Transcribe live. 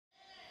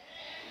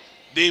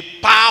The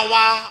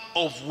power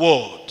of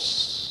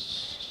words.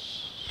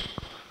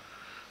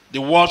 The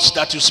words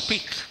that you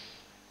speak.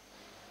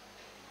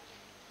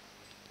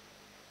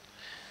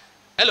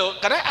 Hello,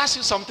 can I ask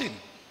you something?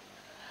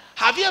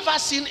 Have you ever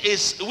seen a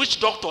witch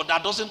doctor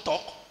that doesn't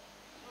talk?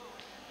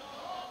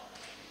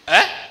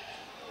 Eh?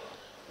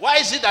 Why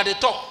is it that they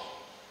talk?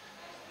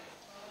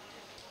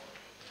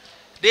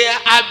 They are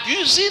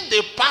abusing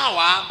the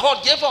power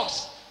God gave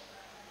us.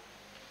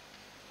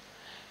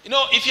 You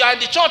know, if you are in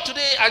the church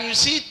today and you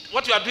see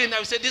what you are doing now,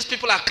 you say, these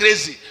people are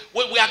crazy.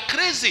 We are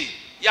crazy,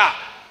 yeah.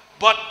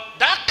 But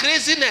that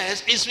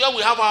craziness is where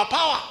we have our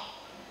power.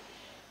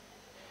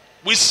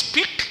 We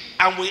speak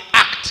and we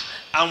act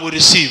and we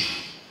receive.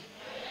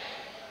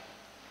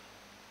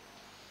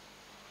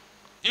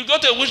 You go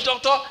to a witch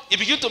doctor, he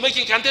begins to make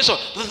incantation.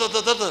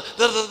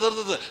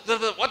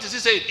 What is he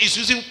saying? He's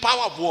using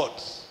power of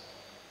words.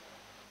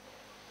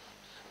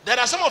 There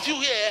are some of you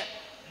here,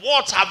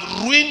 words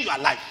have ruined your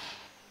life.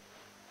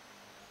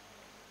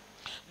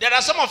 There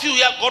are some of you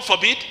here, God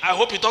forbid, I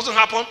hope it doesn't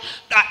happen,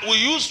 that will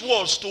use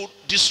words to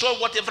destroy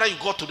whatever you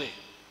got today.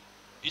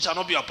 It shall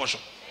not be your portion.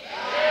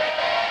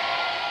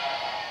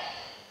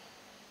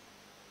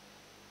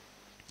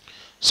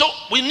 So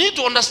we need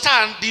to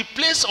understand the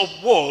place of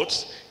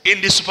words in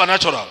the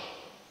supernatural.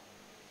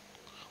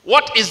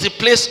 What is the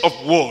place of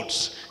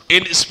words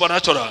in the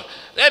supernatural?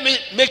 Let me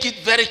make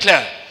it very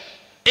clear.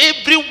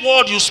 Every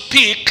word you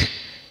speak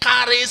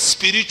carries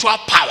spiritual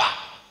power.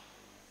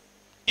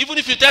 Even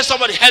if you tell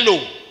somebody,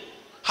 hello,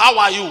 how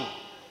are you?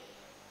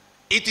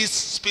 It is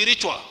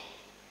spiritual.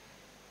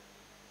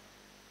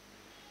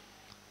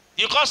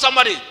 You call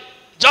somebody,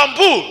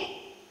 Jambul,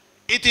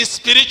 it is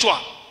spiritual.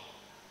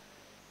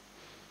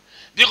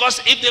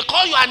 Because if they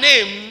call your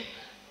name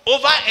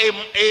over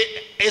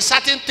a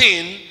certain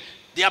thing,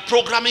 they are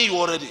programming you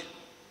already.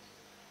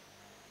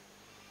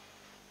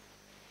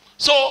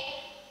 So,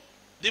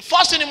 the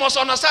first thing you must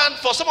understand,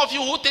 for some of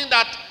you who think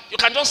that you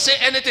can just say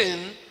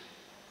anything,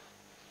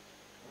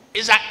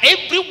 is that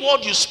every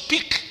word you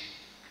speak,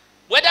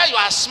 whether you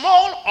are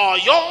small or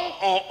young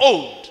or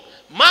old,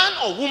 man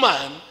or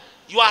woman,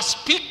 you are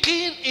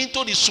speaking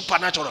into the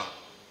supernatural.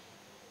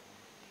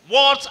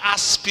 Words are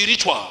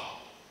spiritual.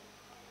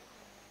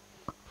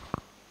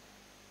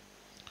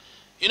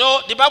 You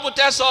know, the Bible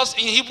tells us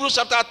in Hebrews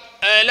chapter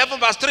 11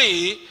 verse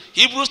 3,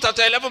 Hebrews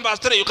chapter 11 verse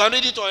 3, you can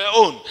read it on your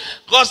own.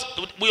 Because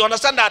we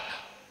understand that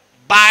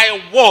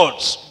by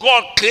words,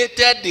 God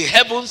created the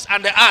heavens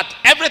and the earth,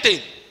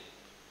 everything.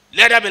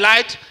 Let there be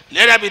light,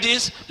 let there be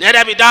this, let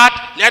there be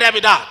that, let there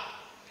be that.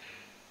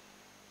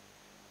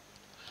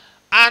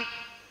 And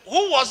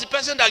who was the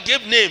person that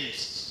gave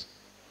names?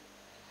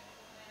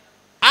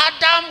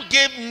 Adam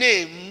gave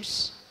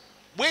names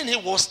when he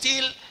was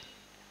still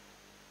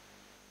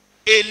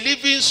a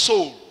living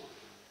soul.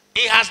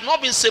 He has not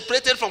been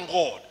separated from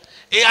God.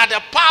 He had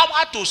the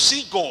power to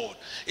see God.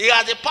 He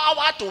had the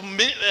power to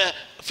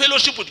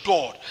fellowship with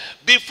God.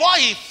 Before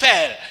he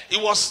fell, he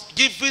was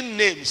given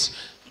names.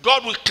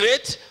 God will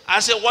create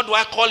and say, what do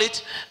I call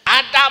it?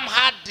 Adam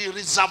had the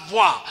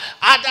reservoir.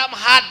 Adam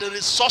had the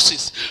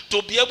resources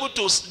to be able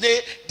to say,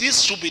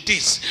 this should be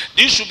this.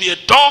 This should be a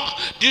dog.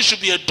 This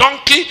should be a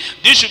donkey.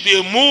 This should be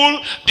a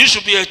mule. This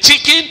should be a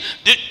chicken.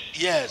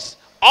 Yes.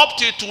 Up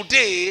to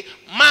today,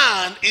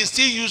 man is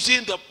still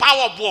using the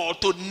power of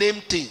word to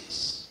name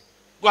things.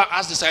 Go and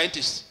ask the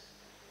scientists.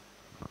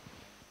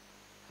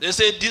 They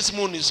say this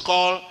moon is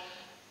called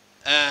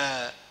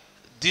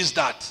this,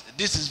 that.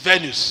 This is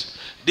Venus.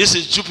 This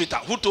is Jupiter.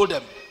 Who told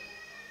them?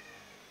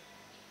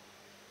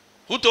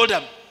 Who told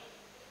them?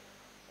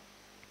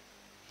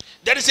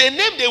 There is a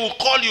name they will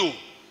call you.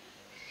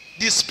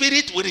 The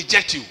spirit will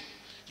reject you.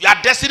 Your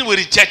destiny will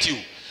reject you.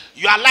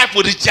 Your life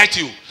will reject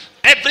you.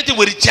 Everything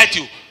will reject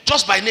you.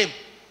 Just by name.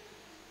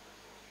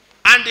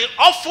 And the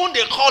often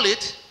they call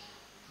it,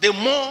 the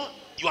more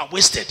you are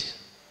wasted.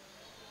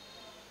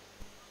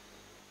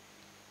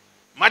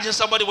 Imagine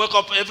somebody wake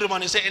up every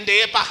morning and say, in the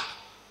EPA.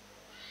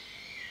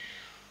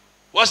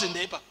 What's in the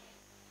EPA?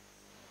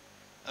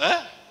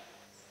 Eh?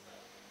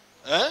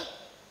 Eh?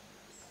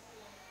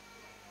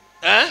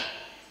 Eh?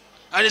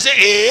 And they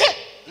say,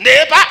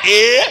 nepa,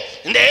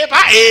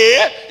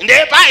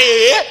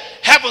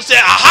 heaven say,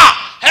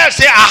 aha. Hell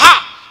say,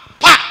 aha.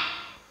 Pa.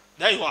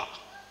 There you are.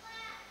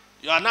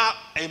 You are now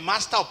a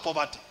master of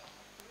poverty.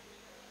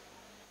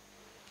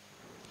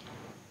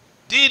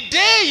 The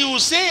day you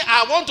say,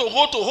 I want to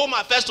go to Home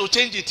Affairs to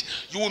change it,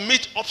 you will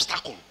meet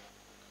obstacle.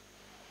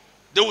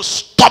 They will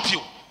stop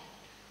you.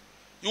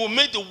 You will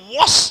meet the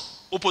worst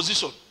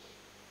opposition.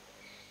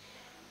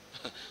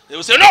 They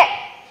will say, no,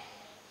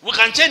 we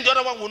can change the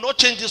other one, we will not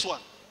change this one.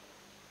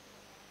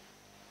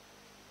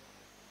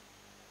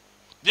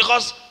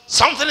 Because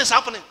something is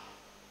happening.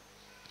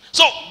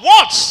 So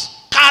words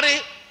carry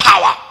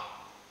power.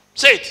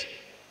 Say it.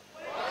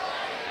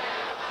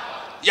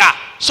 Yeah.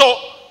 So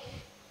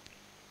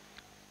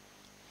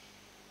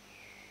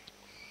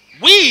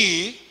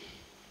we,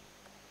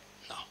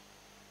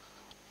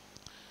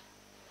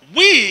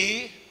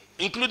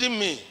 including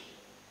me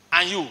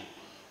and you,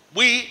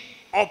 we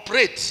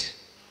operate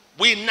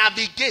We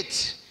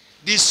navigate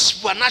the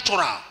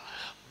supernatural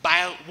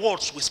by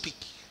words we speak.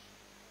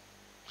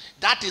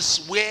 That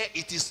is where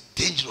it is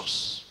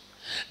dangerous.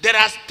 There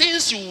are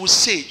things you will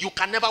say, you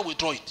can never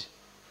withdraw it.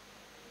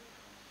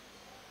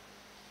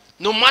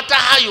 No matter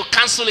how you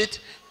cancel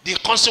it, the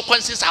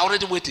consequences are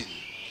already waiting.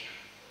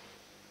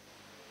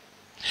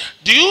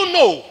 Do you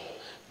know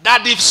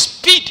that the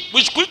speed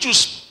with which you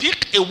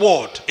speak a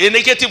word, a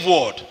negative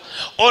word,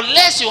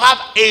 unless you have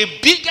a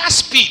bigger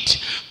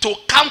speed to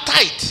counter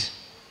it,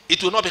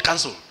 it will not be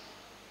cancelled?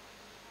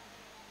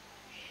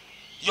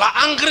 You are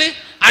angry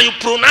and you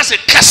pronounce a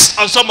curse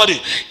on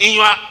somebody in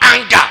your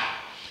anger.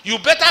 You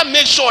better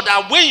make sure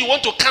that when you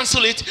want to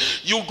cancel it,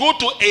 you go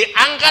to an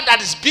anger that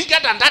is bigger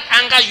than that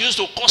anger you used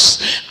to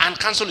cause and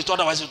cancel it.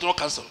 Otherwise, it will not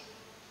cancel.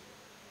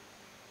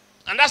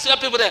 And that's the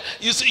people there.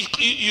 You see,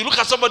 you look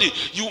at somebody,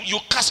 you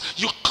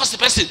curse the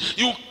person,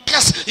 you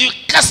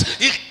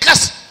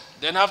curse.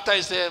 Then after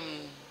you say,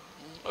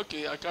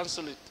 okay, I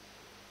cancel it.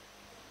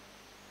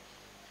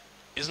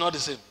 It's not the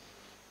same.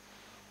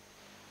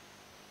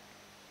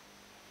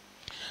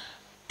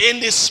 In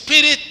the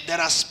spirit,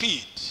 there are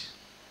speed.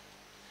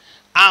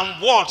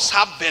 And words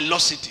have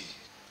velocity.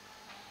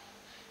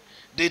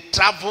 They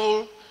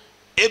travel,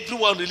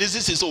 everyone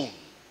releases his own.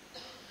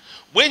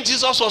 When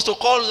Jesus was to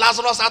call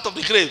Lazarus out of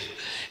the grave,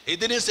 he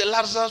didn't say,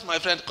 Lazarus, my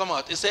friend, come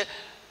out. He said,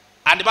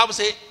 and the Bible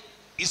says,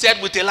 he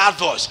said with a loud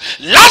voice,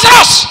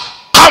 Lazarus,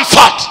 come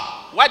forth.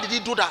 Why did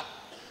he do that?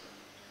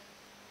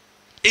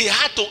 He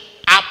had to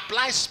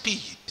apply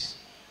speed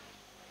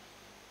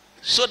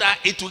so that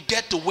it will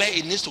get to where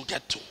it needs to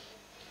get to.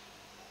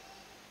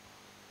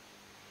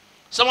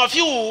 Some of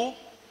you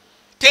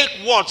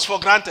take words for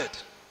granted.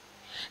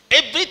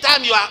 Every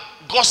time you are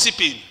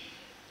gossiping,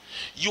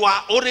 you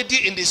are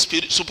already in the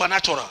spirit,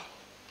 supernatural.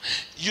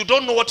 You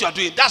don't know what you are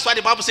doing. That's why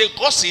the Bible says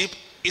gossip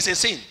is a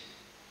sin.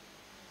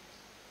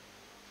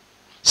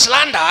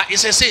 Slander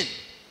is a sin.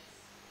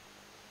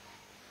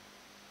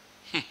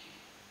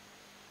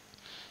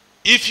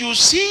 If you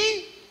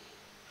see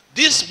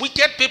these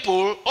wicked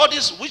people, all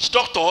these witch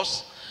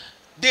doctors,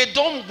 they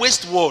don't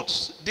waste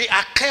words. They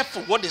are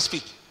careful what they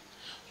speak.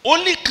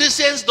 Only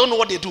Christians don't know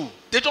what they do.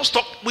 They just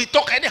talk. We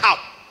talk anyhow.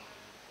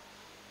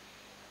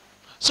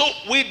 So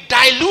we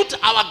dilute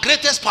our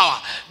greatest power.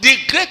 The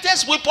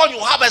greatest weapon you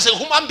have as a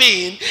human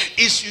being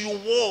is your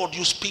word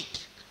you speak,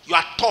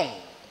 your tongue.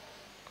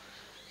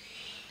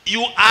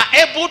 You are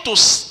able to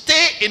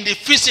stay in the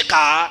physical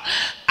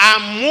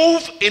and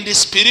move in the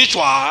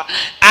spiritual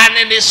and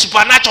in the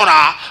supernatural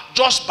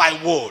just by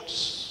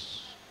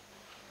words.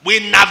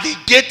 We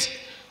navigate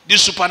the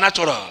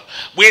supernatural.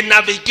 We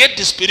navigate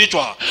the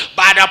spiritual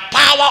by the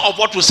power of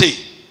what we say.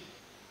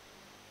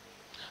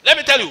 Let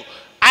me tell you,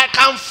 I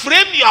can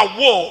frame your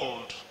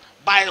world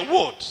by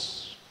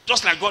words,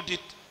 just like God did.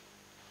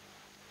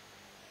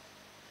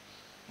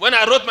 When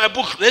I wrote my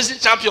book, Raising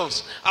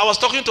Champions, I was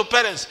talking to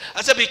parents.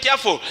 I said, be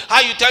careful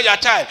how you tell your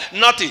child,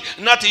 naughty,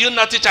 naughty, you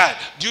naughty child.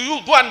 Do you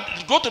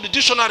go to the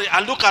dictionary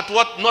and look at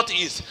what naughty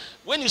is?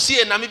 When you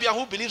see a Namibian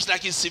who believes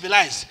like he's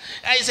civilized,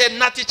 and he said,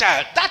 naughty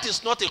child, that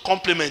is not a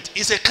compliment,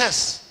 it's a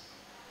curse.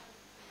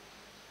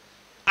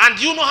 And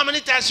do you know how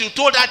many times you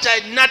told that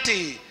child,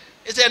 naughty?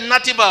 It's a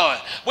naughty boy.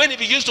 When he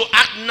begins to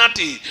act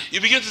naughty, you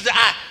begin to say,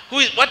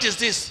 what is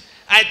this?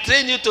 I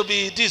train you to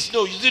be this.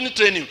 No, you didn't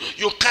train him.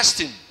 You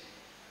cast him.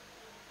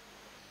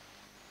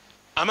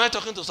 Am I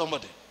talking to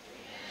somebody?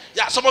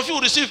 Yeah, some of you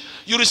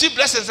receive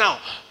blessings now.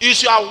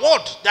 It's your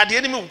word that the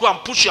enemy will go and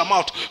push your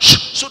mouth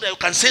so that you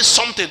can say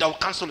something that will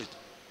cancel it.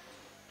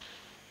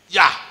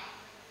 Yeah.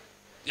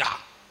 Yeah.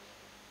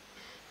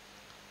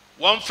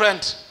 One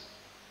friend,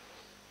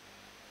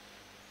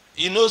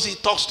 he knows he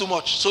talks too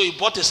much, so he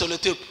bought a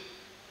sellotape.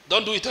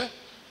 Don't do it, eh?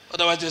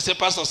 Otherwise, they say,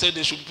 pastor said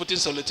they should be putting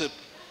sellotape.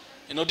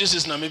 You know, this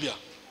is Namibia.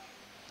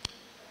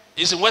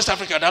 It's in West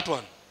Africa, that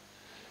one.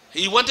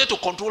 He wanted to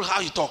control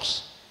how he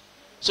talks.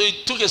 So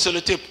he took a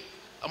sellotape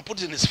and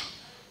put it in his mouth.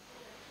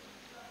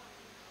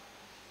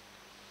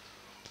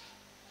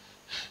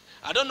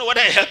 I don't know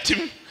whether it helped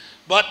him,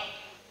 but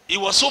he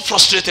was so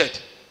frustrated.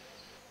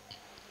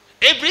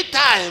 Every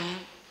time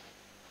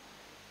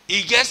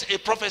he gets a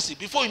prophecy,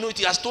 before you know it,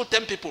 he has told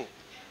 10 people.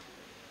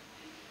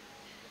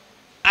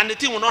 And the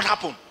thing will not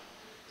happen.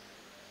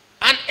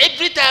 And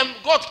every time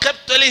God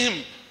kept telling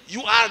him,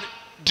 you are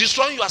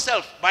destroying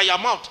yourself by your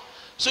mouth.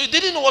 So he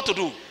didn't know what to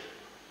do.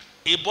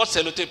 He bought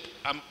sellotape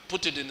and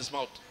put it in his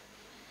mouth.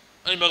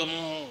 And he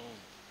went,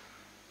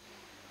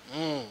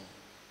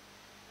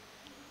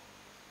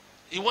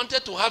 He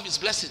wanted to have his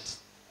blessings.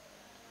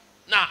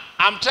 Now,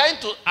 I'm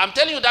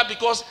telling you that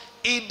because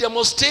it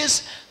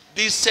demonstrates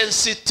the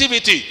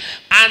sensitivity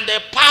and the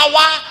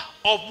power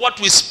of what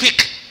we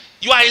speak.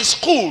 You are in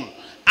school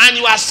and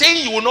you are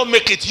saying you will not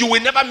make it. You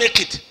will never make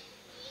it.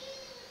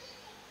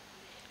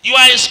 You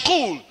are in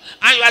school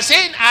and you are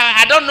saying,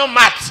 I don't know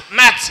maths.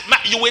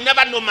 You will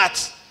never know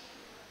maths.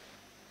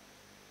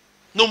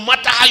 No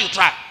matter how you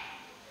try.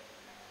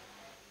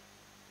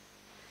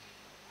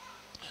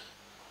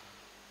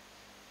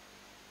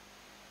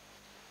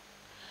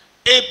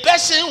 A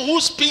person who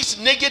speaks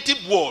negative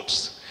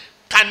words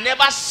can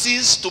never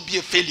cease to be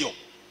a failure.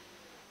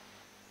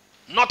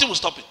 Nothing will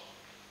stop it.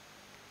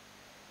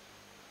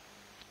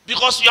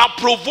 Because you are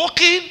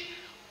provoking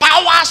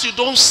powers you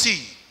don't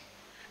see.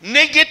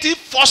 Negative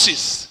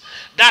forces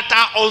that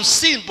are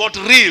unseen but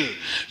real.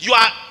 You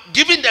are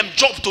giving them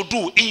job to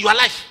do in your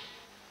life.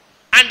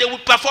 And they will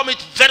perform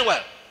it very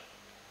well.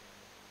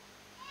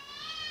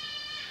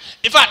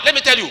 In fact, let me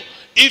tell you,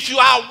 if you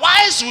are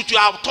wise with your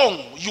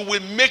tongue, you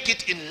will make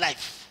it in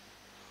life.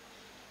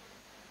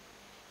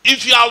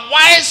 If you are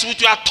wise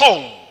with your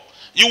tongue,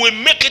 you will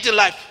make it in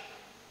life.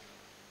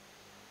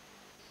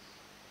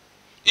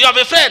 You have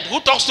a friend who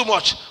talks too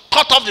much,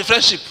 cut off the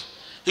friendship.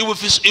 He will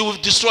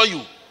destroy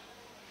you.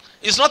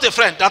 It's not a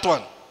friend, that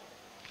one.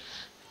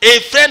 A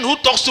friend who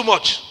talks too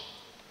much,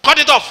 cut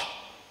it off.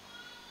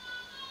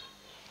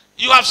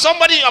 You have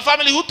somebody in your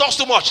family who talks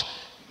too much,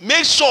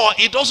 make sure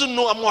he doesn't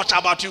know much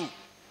about you.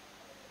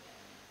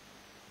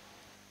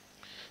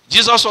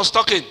 Jesus was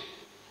talking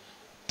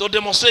to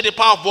demonstrate the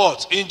power of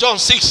words in John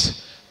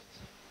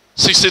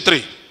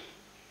 6:63.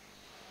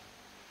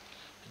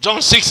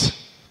 John 6.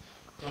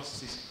 John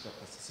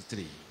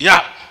 6:63.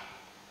 Yeah.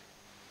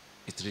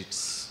 It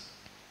reads,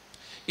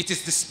 "It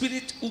is the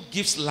Spirit who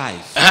gives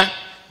life.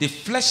 The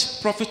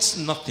flesh profits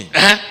nothing.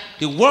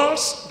 The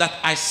words that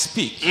I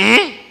speak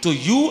to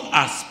you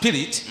are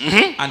spirit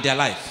and they are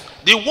life."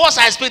 The words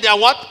I speak, they are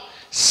what?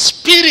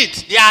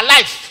 Spirit, they are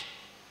life.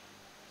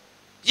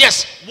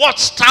 Yes,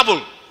 words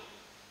travel.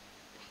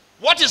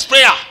 What is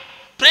prayer?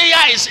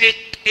 Prayer is a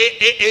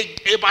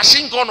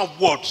machine gun of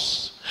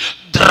words.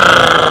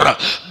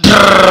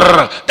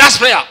 That's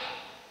prayer.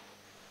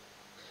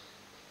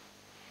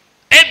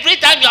 Every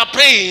time you are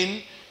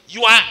praying,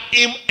 you are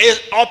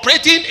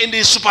operating in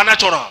the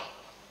supernatural.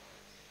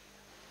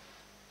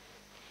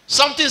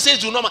 Something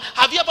says you know.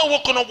 Have you ever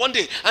woken up one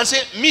day and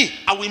said, me,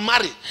 I will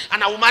marry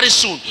and I will marry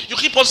soon? You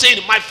keep on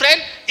saying, my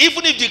friend,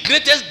 even if the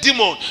greatest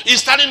demon is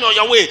standing on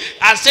your way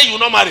and say you will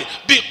not marry,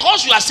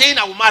 because you are saying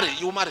I will marry,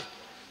 you will marry.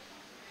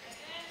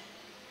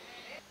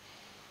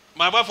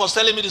 My wife was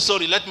telling me the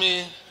story. Let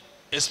me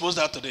expose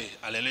that today.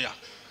 Hallelujah.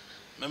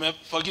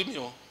 Forgive me.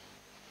 Oh.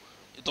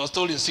 It was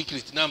told in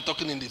secret. Now I'm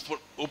talking in the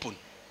open.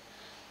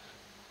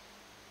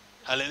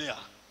 Hallelujah.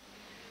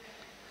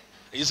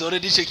 He's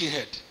already shaking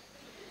head.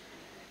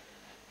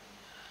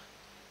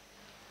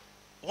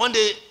 One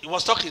day he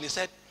was talking, he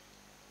said,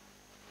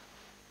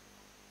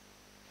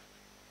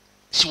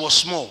 she was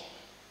small.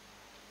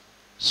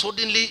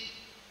 Suddenly,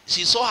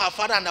 she saw her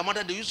father and her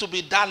mother, they used to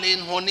be darling,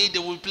 honey, they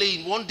were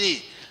playing. One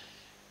day,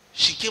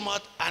 she came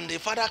out and the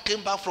father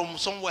came back from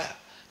somewhere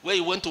where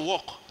he went to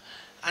work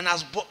and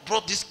has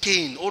brought this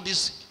cane, all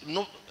this,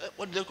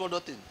 what do they call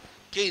that thing?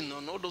 Cane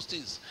and all those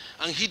things,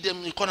 and hid them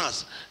in the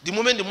corners. The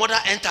moment the mother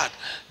entered,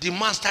 the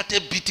man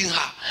started beating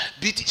her.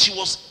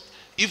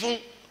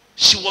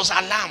 She was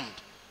alarmed.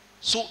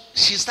 So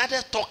she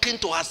started talking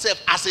to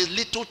herself as a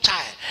little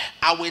child.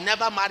 I will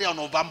never marry an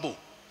Ovambo.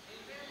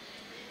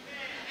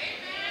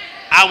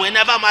 I will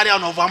never marry an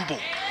Ovambo.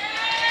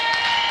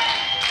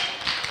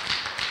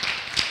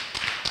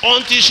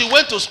 Until she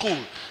went to school.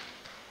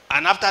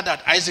 And after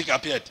that, Isaac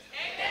appeared.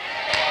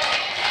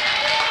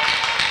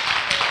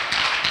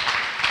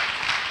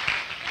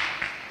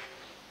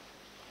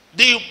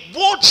 The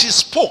word she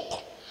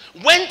spoke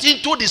went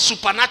into the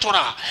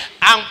supernatural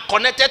and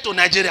connected to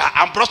Nigeria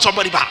and brought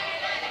somebody back.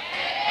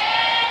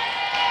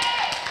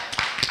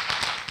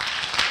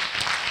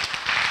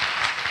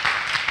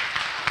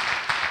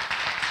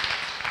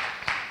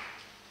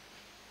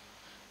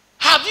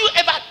 Have you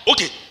ever,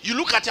 okay, you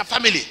look at your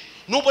family,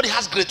 nobody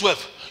has grade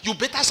 12. You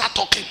better start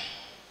talking.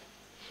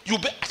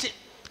 I say,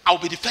 I'll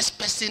be the first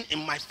person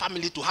in my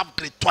family to have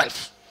grade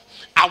 12.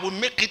 I will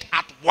make it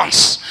at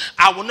once.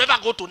 I will never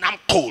go to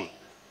Namcol.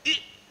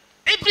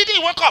 Every day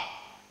you wake up,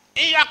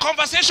 in your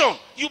conversation,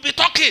 you'll be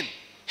talking.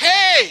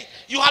 Hey,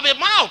 you have a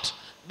mouth.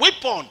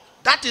 Weapon,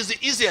 that is the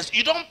easiest.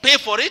 You don't pay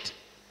for it.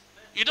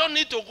 You don't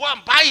need to go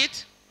and buy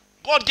it.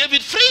 God gave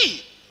it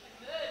free.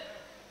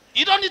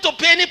 You don't need to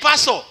pay any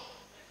pastor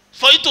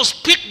for you to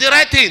speak the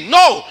right thing.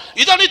 No,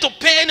 you don't need to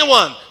pay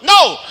anyone.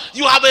 No,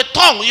 you have a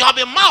tongue, you have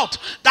a mouth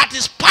that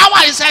is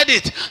power inside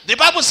it. The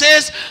Bible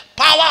says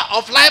power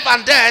of life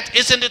and death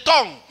is in the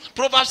tongue.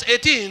 Proverbs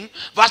 18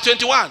 verse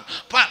 21.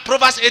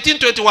 Proverbs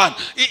 18:21.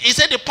 He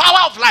said the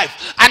power of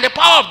life and the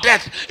power of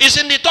death is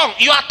in the tongue.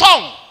 Your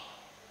tongue.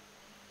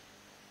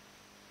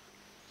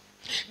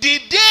 The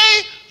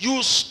day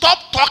you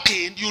stop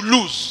talking, you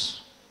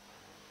lose.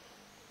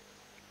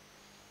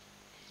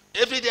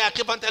 Every day I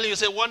keep on telling you,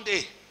 say one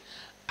day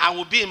I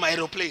will be in my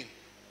aeroplane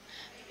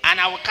and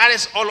I will carry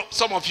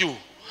some of you,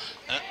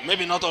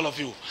 maybe not all of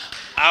you.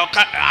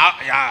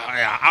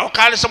 I'll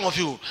carry some of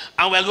you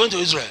and we're going to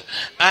Israel.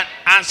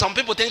 And some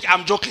people think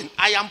I'm joking.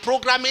 I am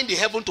programming the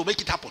heaven to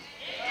make it happen.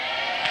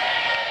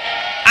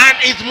 And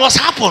it must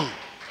happen.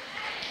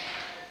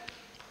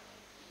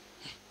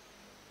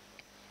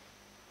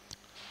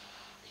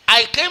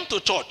 I came to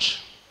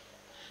church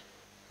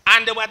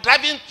and they were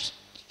driving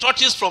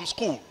churches from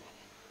school.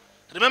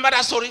 Remember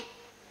that story?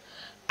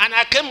 And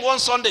I came one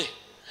Sunday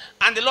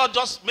And the Lord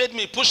just made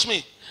me, push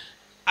me.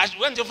 I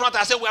went in front,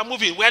 I said, we are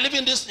moving. We are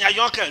leaving this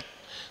Yonkel.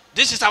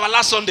 This is our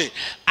last Sunday.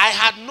 I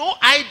had no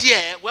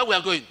idea where we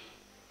are going.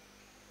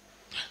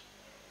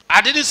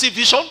 I didn't see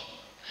vision.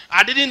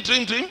 I didn't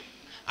dream.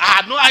 I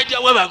had no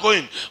idea where we are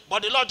going.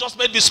 But the Lord just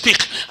made me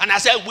speak. And I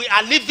said, we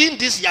are leaving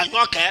this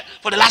Yonkel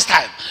for the last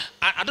time.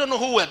 I don't know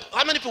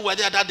how many people were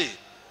there that day.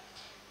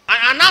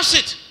 I announced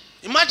it.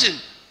 Imagine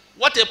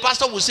what a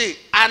pastor would say.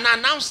 And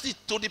announced it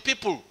to the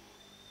people.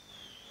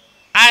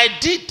 I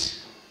did.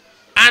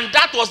 And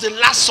that was the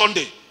last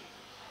Sunday.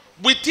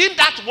 Within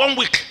that 1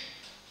 week,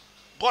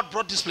 God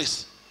brought this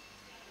place.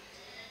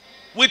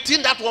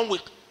 Within that 1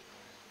 week.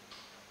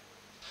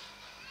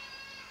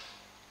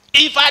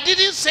 If I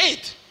didn't say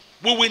it,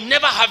 we will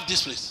never have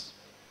this place.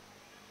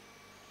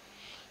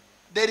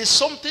 There is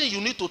something you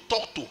need to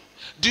talk to.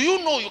 Do you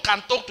know you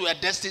can talk to your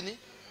destiny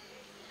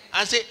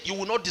and say, you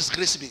will not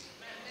disgrace me?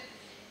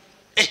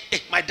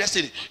 Hey, my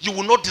destiny, you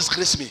will not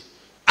disgrace me.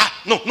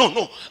 No.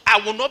 I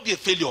will not be a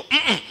failure.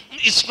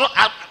 It's not.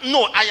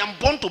 I am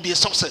born to be a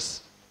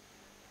success.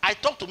 I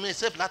talk to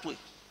myself that way.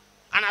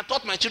 And I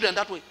taught my children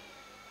that way.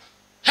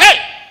 Hey,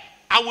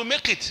 I will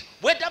make it.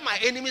 Whether my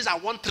enemies are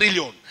 1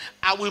 trillion,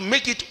 I will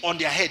make it on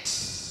their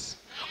heads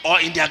or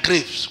in their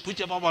graves,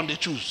 whichever one they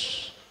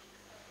choose.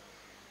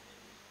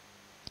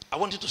 I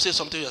want you to say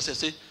something to yourself.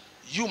 Say,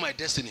 you my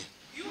destiny.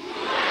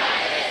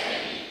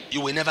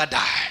 You will never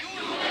die.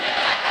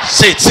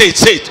 Say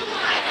it.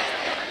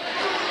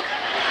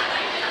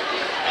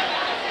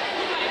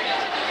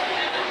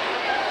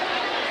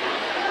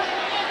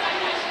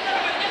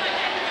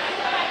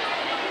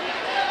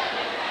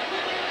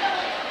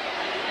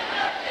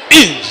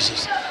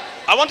 Jesus.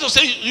 I want you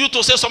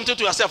to say something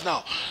to yourself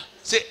now.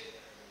 Say,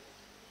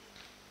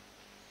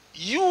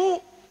 you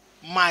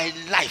my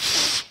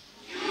life.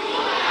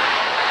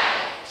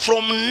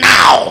 From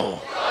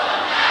now,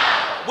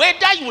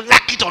 whether you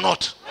like it or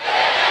not,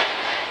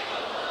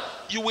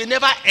 you will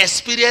never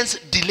experience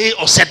delay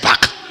or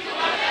setback.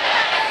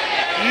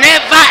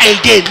 Never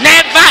again.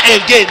 Never.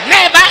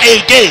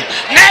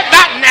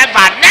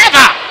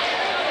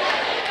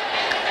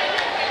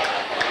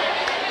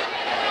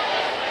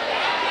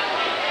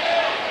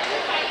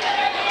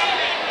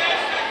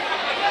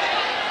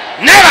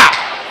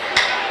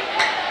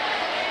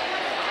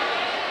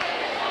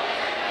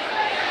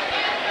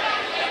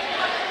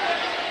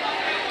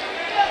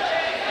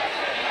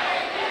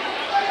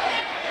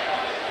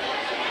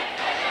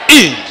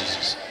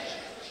 Jesus.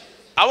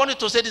 I want you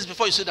to say this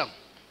before you sit down.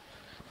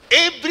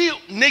 Every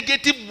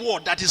negative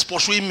word that is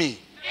pursuing me,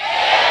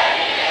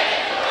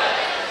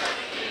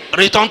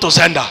 return to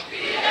sender.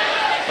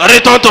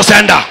 Return to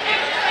sender.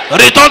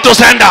 Return to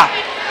sender.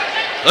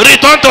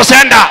 Return to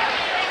sender.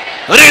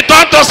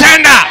 Return to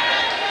sender.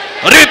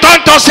 Return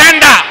to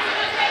sender.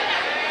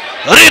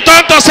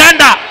 Return to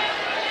sender.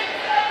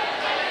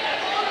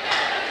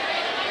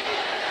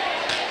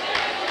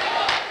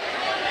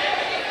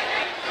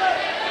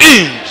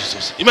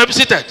 Jesus. You may be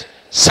seated.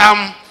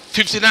 Psalm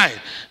 59,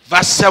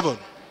 verse 7.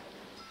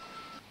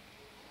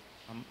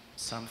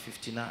 Psalm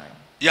 59.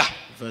 Yeah.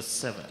 Verse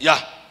 7. Yeah.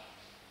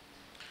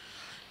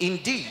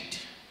 Indeed,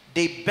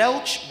 they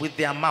belch with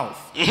their mouth.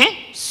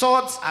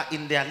 Swords are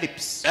in their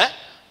lips.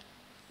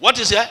 What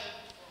is here?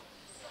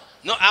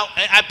 No,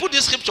 I put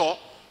this scripture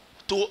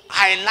to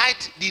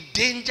highlight the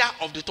danger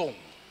of the tongue.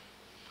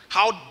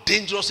 How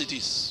dangerous it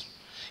is.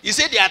 He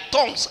said their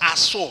tongues are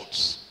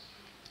swords.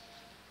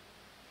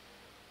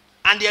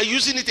 And they are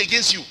using it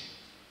against you.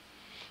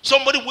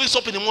 Somebody wakes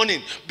up in the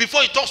morning,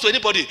 before he talks to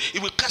anybody, he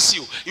will curse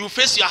you. He will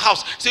face your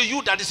house. Say,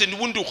 you that is in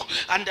Wunduk,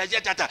 and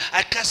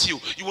I curse you.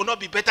 You will not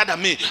be better than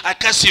me. I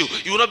curse you.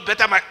 You will not be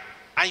better than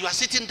and you are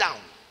sitting down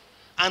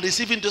and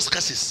receiving those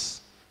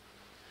curses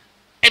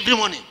every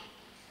morning.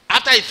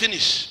 After he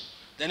finish,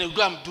 then he will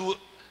go and do,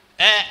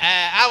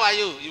 how are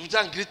you? You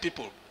just greet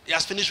people. He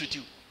has finished with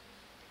you.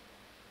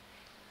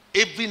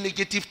 Every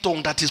negative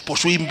tongue that is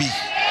pursuing me,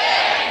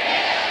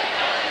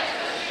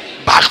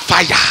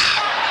 backfire.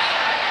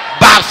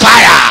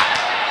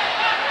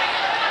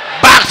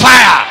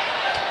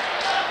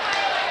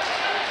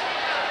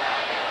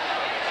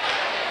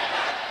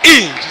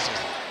 In Jesus.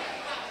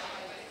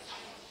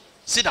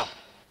 Sit down.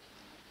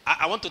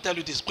 I want to tell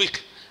you this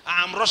quick.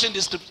 I'm rushing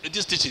this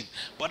teaching,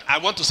 but I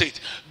want to say it.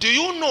 Do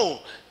you know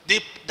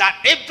that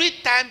every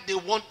time they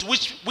want,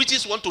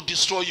 witches want to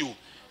destroy you,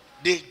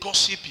 they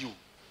gossip you.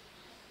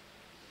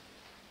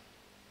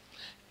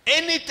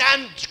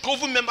 Anytime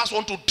government members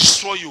want to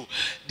destroy you,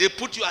 they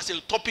put you as a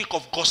topic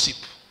of gossip.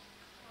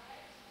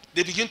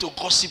 They begin to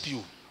gossip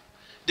you.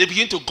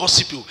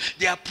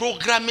 They are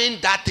programming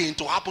that thing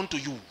to happen to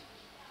you.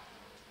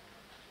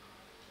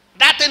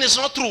 That thing is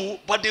not true,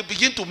 but they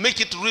begin to make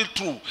it real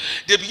true.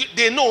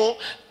 They know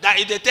that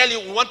if they tell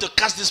you we want to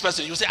curse this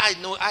person, you say,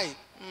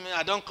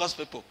 I don't curse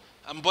people.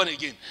 I'm born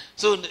again.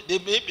 So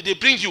they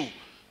bring you.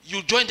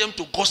 You join them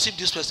to gossip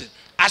this person.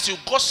 As you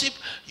gossip,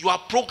 you are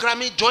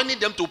joining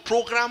them to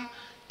program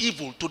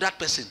evil to that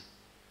person.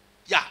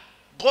 Yeah.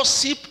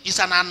 Gossip is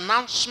an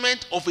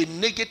announcement of a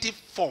negative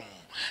form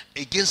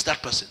against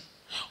that person.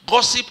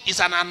 Gossip is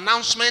an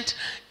announcement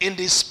in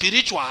the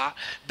spiritual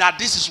that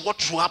this is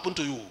what will happen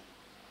to you.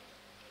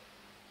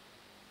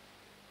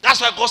 That's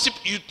why gossip,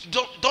 you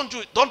don't do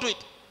it. Don't do it.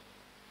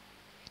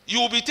 You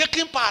will be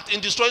taking part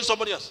in destroying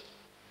somebody else.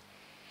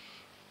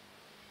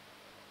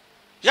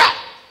 Yeah.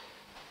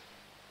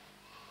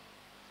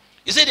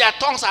 You say their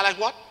tongues are like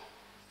what?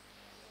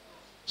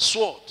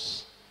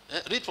 Swords.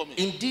 Read for me.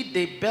 Indeed,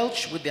 they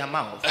belch with their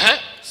mouth.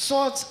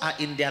 Swords are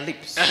in their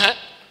lips.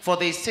 For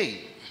they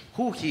say,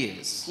 who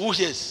hears? Who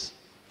hears?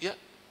 Yeah.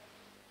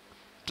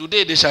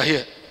 Today they shall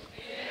hear.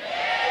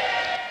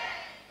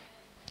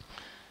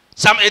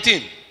 Psalm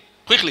 18.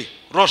 Quickly,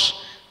 rush.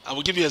 I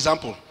will give you an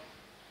example.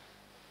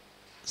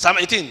 Psalm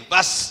 18,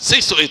 verse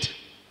 6 to 8.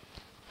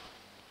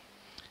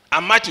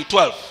 And Matthew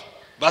 12,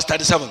 verse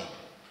 37.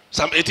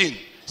 Psalm 18,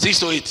 6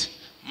 to 8.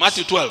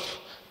 Matthew 12,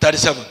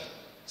 37.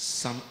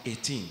 Psalm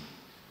 18,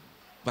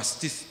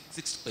 verse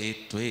 6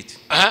 to 8.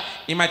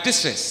 In my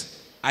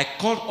distress, I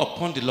called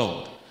upon the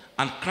Lord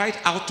and cried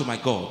out to my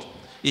God.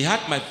 He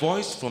heard my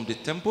voice from the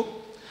temple,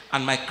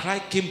 and my cry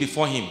came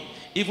before him,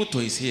 even to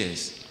his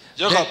ears.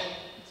 Jacob,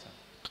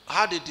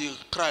 how did the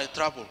cry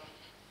travel?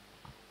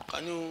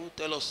 Can you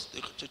tell us,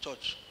 the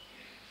church?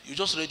 You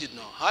just read it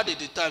now. How did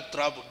the type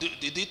travel?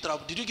 Did he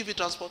travel? Did you give it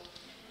transport?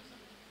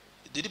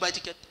 Did he buy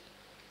ticket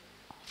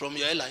from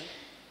your airline?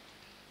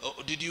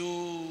 Or did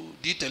you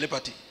do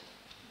telepathy?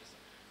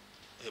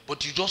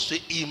 But you just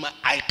say,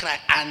 I cry,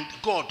 and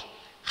God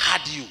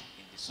heard you.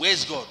 Where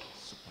is God?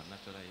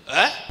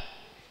 Eh?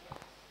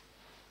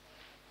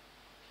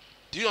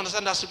 Do you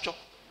understand that scripture?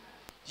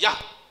 Yeah.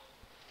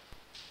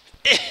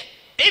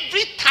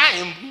 Every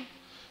time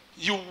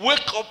you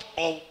wake up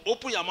or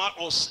open your mouth,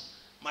 or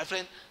my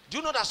friend, do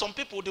you know that some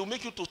people, they will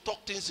make you to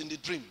talk things in the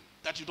dream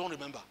that you don't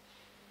remember?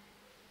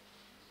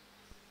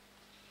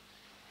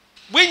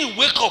 When you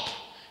wake up,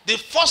 the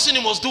first thing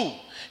you must do,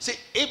 say,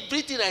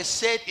 everything I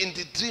said in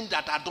the dream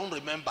that I don't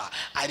remember,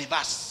 I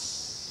reverse.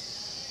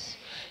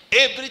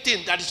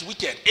 Everything that is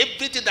wicked,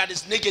 everything that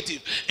is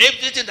negative,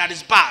 everything that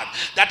is bad,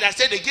 that I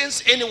said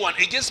against anyone,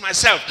 against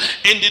myself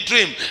in the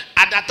dream,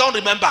 and I don't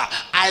remember,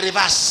 I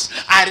reverse,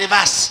 I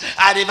reverse,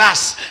 I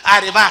reverse, I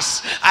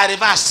reverse, I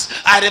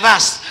reverse, I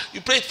reverse. You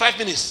pray it 5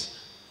 minutes,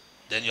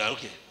 then you are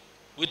okay.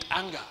 With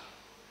anger.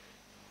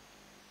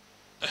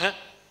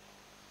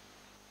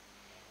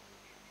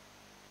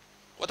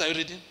 What are you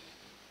reading?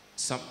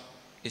 Psalm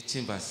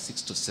 18, verse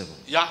 6 to 7.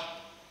 Yeah.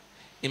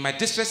 In my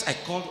distress, I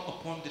called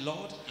upon the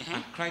Lord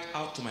and cried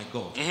out to my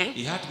God.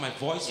 He heard my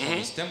voice from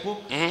his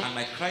temple, and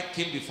my cry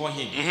came before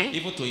him,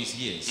 even to his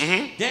ears.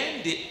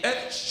 Then the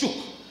earth shook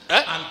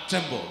and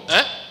trembled.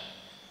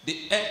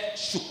 The earth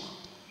shook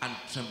and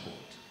trembled.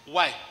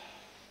 Why?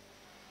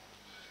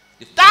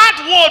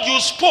 That word you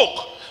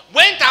spoke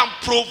went and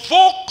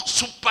provoked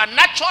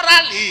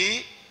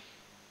supernaturally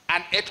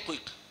an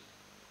earthquake.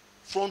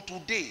 From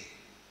today,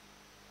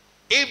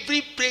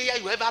 every prayer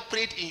you ever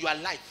prayed in your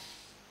life,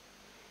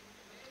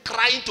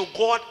 crying to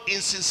God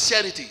in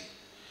sincerity,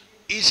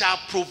 it shall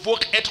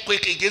provoke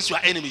earthquake against your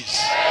enemies.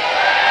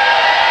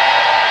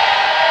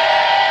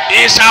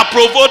 It shall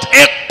provoke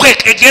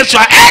earthquake against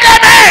your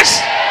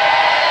enemies.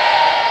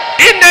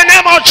 In the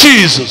name of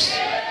Jesus.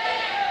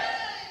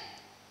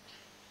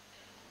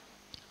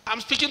 I'm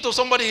speaking to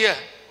somebody here.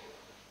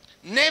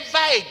 Never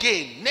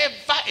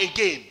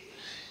again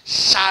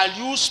shall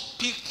you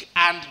speak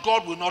and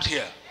God will not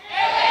hear.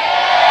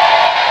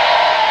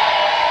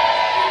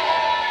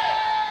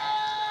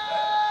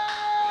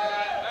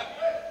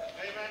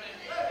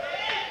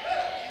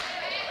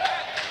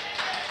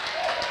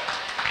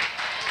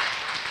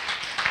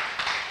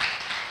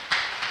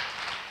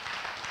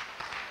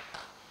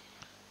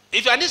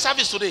 If you are in this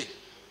service today,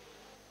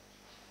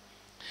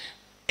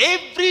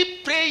 every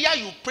prayer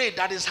you pray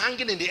that is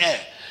hanging in the air,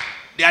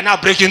 they are now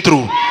breaking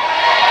through.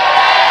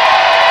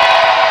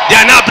 They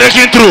are now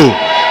breaking through.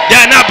 They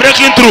are now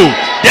breaking through.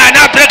 They are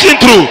now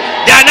breaking through.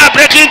 They are now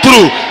breaking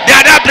through. They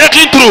are now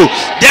breaking through.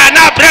 They are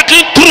now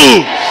breaking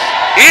through.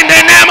 In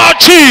the name of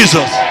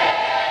Jesus.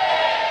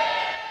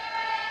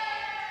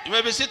 You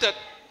may be seated.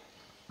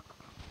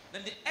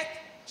 Then the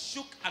earth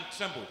shook and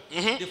trembled.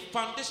 The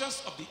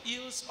foundations of the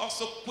hills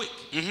also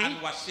quaked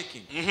and were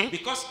shaking,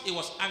 because he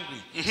was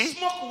angry.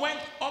 Smoke went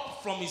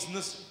up from his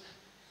nostrils,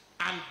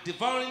 and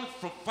devouring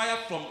from fire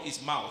from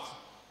his mouth.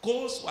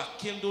 Coals were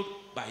kindled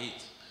by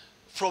it.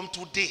 From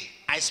today,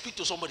 I speak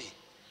to somebody.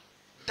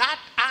 That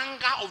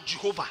anger of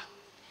Jehovah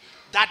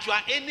that your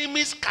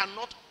enemies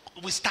cannot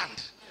withstand,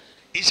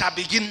 it shall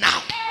begin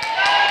now.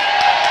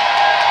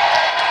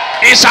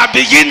 It shall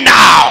begin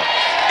now.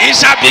 It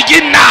shall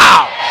begin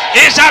now.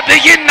 It shall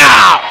begin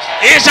now.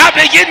 It shall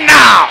begin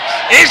now.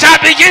 It shall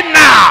begin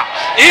now.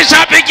 It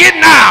shall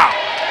begin now.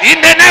 In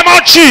the name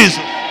of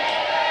Jesus.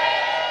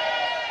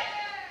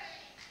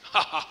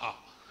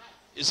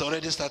 It's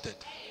already started.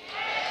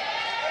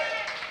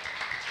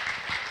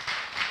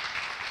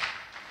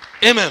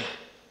 Amen.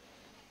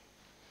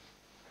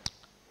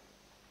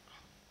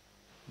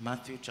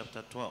 Matthew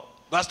chapter 12.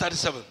 Verse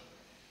 37.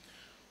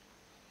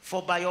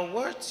 For by your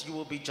words you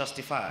will be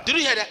justified. Did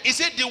you hear that? He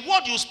said the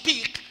word you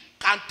speak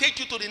can take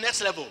you to the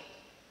next level.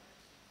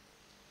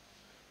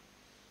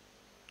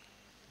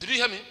 Did you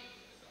hear me?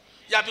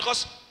 Yeah,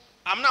 because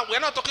we're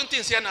not talking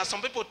things here now.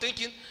 Some people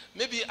thinking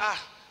maybe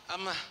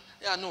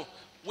no.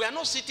 We are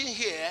not sitting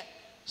here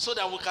so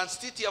that we can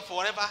sit here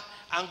forever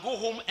and go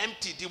home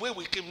empty the way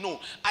we came. No,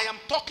 I am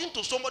talking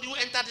to somebody who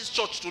entered this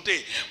church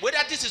today. Whether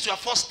this is your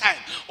first time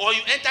or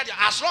you entered,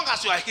 as long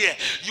as you are here,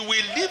 you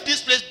will leave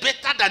this place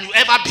better than you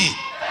ever be.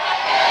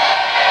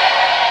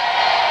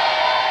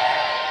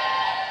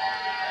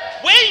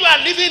 When you are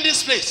leaving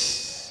this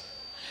place,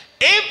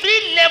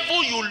 every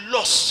level you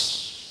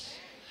lost,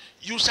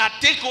 you shall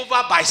take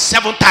over by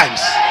 7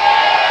 times.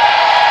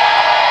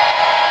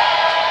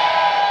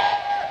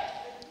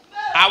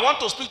 I want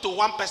to speak to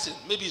one person.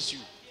 Maybe it's you.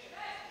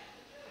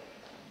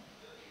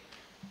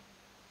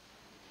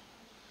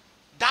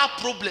 That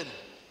problem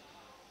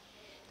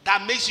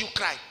that makes you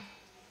cry,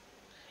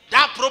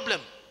 that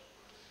problem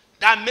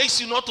that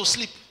makes you not to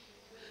sleep,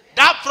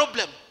 that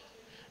problem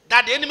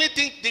that the enemy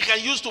think they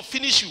can use to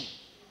finish you,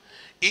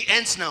 it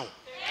ends now.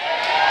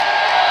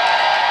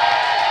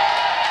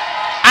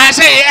 I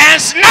say it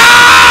ends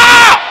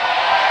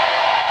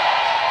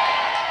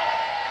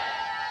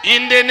now.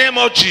 In the name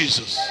of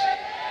Jesus.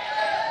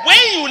 When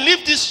you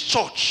leave this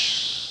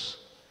church,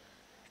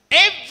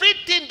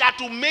 everything that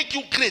will make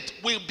you great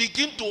will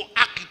begin to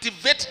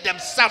activate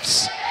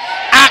themselves.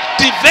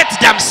 Activate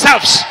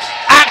themselves.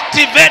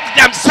 Activate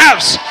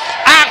themselves.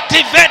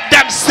 Activate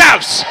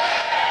themselves.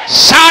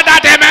 Shout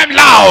at them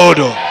loud.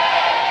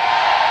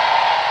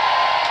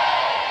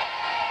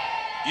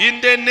 In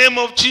the name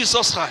of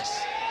Jesus Christ.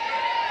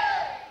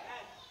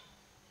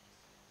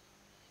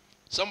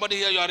 Somebody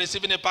here, you are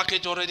receiving a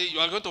package already. You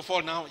are going to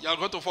fall now. You are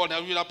going to fall now.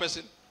 You that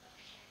person.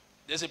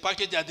 There's a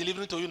package they are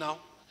delivering to you now.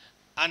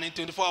 And in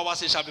 24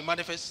 hours it shall be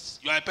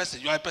manifest. You are a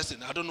person. You are a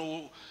person. I don't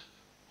know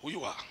who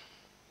you are.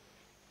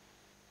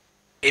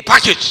 A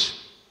package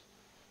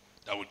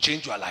that will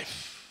change your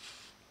life.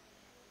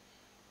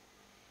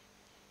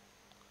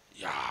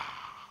 Yeah.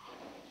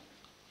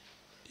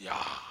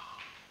 Yeah.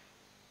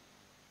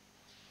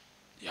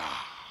 Yeah.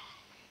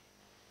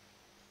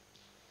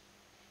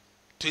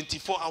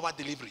 24-hour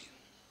delivery.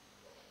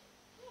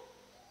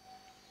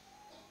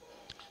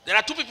 There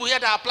are 2 people here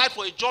that applied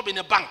for a job in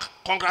a bank.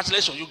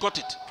 Congratulations, you got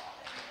it.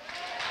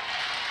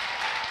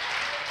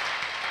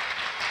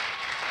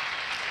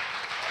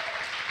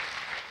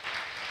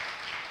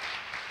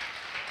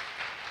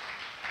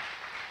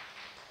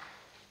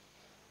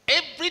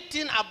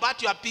 Everything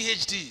about your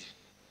PhD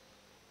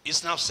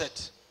is now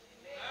set.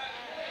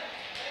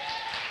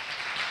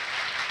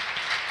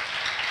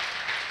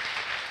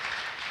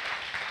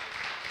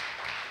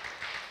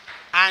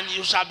 And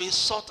you shall be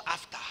sought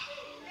after.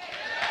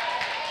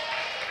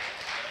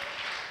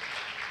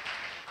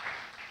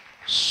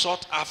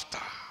 Sought after.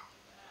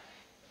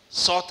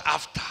 Sought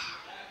after.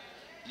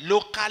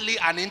 Locally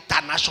and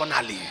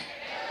internationally.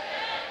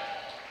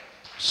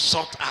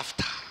 Sought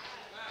after.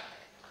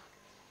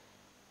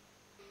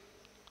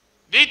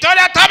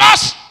 Victoria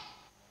Thomas!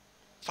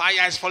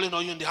 Fire is falling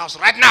on you in the house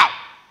right now.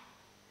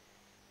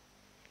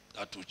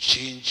 That will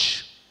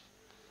change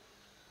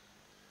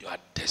your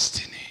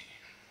destiny.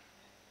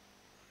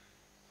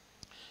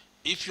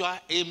 If you are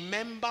a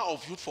member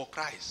of Youth for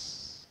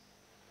Christ,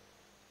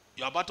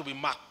 you are about to be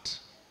marked.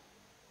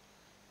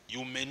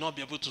 You may not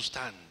be able to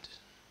stand.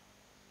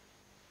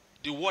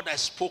 The word I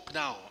spoke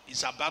now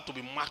is about to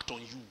be marked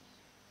on you.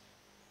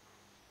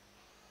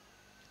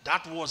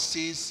 That word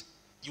says,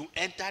 you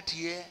entered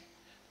here,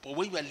 but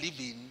when you are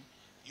leaving,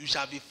 you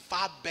shall be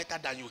far better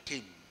than you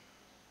came.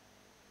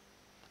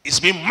 It's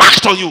been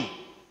marked on you.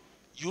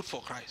 Youth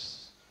for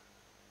Christ.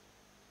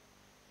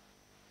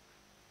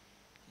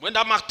 When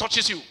that mark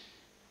touches you,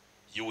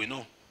 you will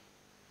know.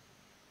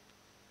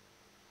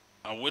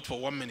 I'll wait for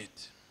 1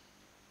 minute.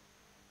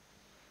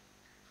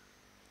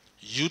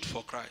 Youth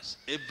for Christ.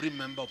 Every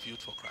member of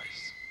Youth for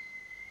Christ.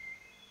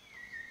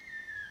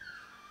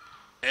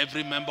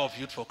 Every member of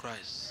Youth for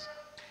Christ.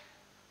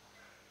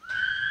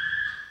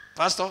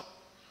 Pastor,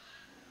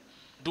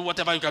 do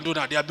whatever you can do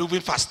now. They are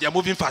moving fast. They are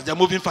moving fast. They are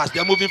moving fast. They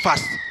are moving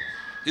fast.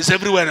 It's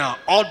everywhere now.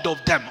 All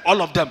of them.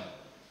 All of them.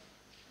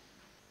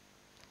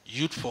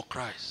 Youth for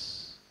Christ.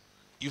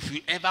 If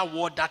you ever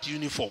wore that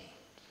uniform,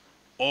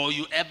 or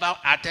you ever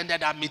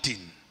attended that meeting,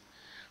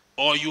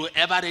 or you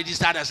ever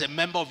registered as a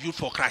member of Youth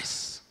for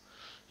Christ,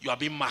 you are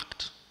being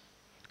marked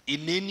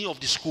in any of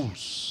the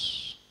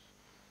schools,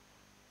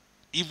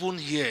 even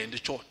here in the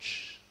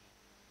church.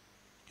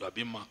 You are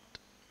being marked.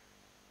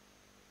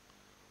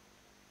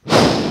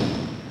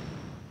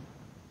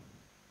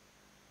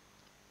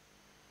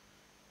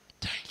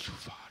 Thank you,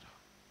 Father.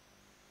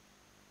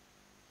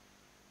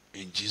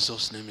 In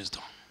Jesus' name is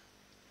done.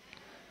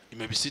 You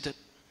may be seated.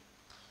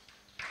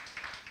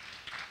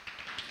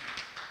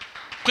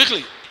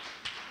 Quickly.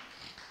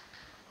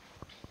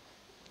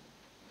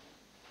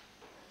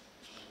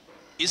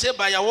 He said,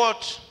 by your word,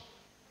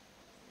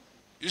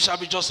 you shall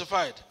be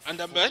justified. And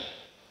then,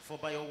 for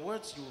by your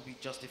words you will be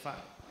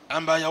justified.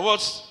 And by your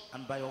words.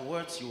 And by your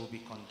words you will be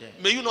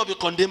condemned. May you not be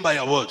condemned by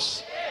your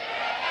words.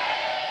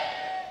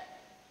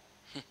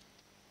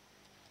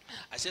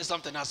 say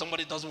something now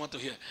somebody doesn't want to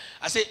hear.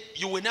 I say,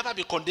 you will never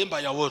be condemned by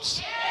your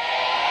words.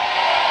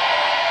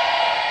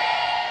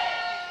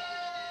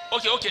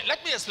 Okay,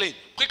 let me explain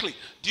quickly.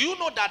 Do you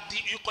know that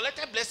you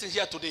collected blessings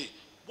here today?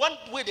 One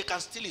way they can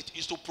steal it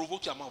is to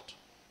provoke your mouth.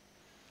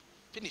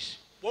 Finish.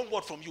 One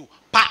word from you.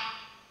 Pa!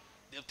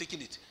 They have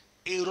taken it.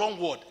 A wrong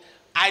word.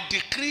 I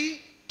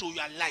decree to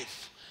your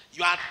life,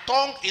 your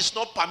tongue is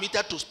not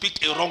permitted to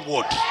speak a wrong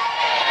word.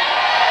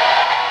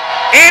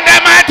 In the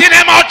mighty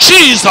name of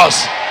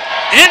Jesus.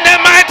 In the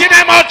mighty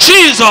name of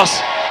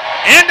Jesus.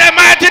 In the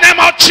mighty name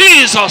of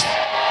Jesus.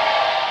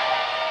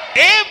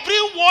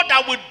 Every word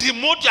that will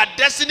demote your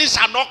destiny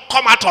shall not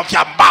come out of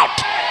your mouth.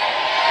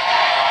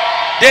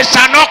 They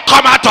shall not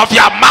come out of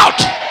your mouth.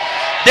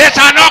 They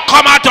shall not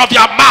come out of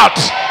your mouth.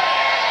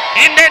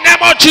 In the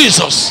name of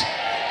Jesus.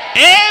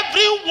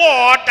 Every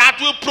word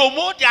that will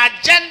promote the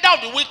agenda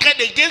of the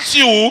wicked against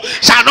you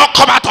shall not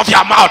come out of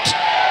your mouth.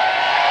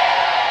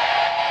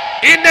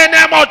 In the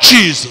name of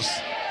Jesus.